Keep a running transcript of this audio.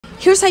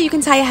Here's how you can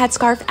tie a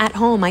headscarf at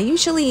home. I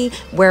usually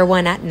wear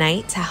one at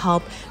night to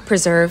help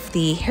preserve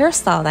the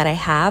hairstyle that I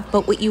have,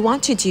 but what you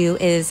want to do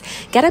is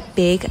get a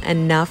big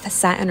enough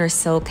satin or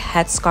silk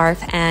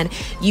headscarf and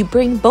you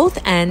bring both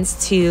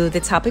ends to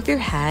the top of your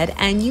head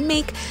and you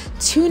make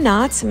 2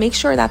 knots. Make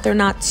sure that they're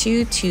not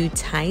too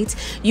tight.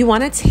 You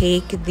want to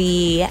take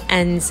the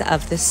ends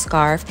of the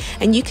scarf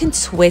and you can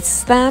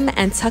twist them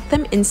and tuck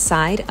them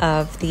inside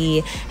of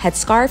the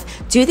headscarf.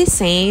 Do the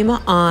same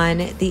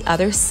on the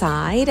other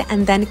side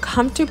and then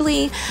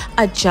comfortably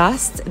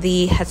adjust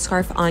the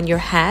headscarf on your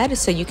head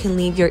so you can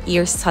leave your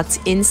ears tucked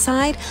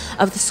inside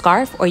of the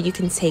scarf or you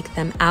can take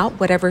them out,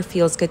 whatever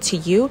feels good to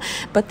you.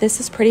 But this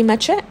is pretty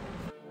much it.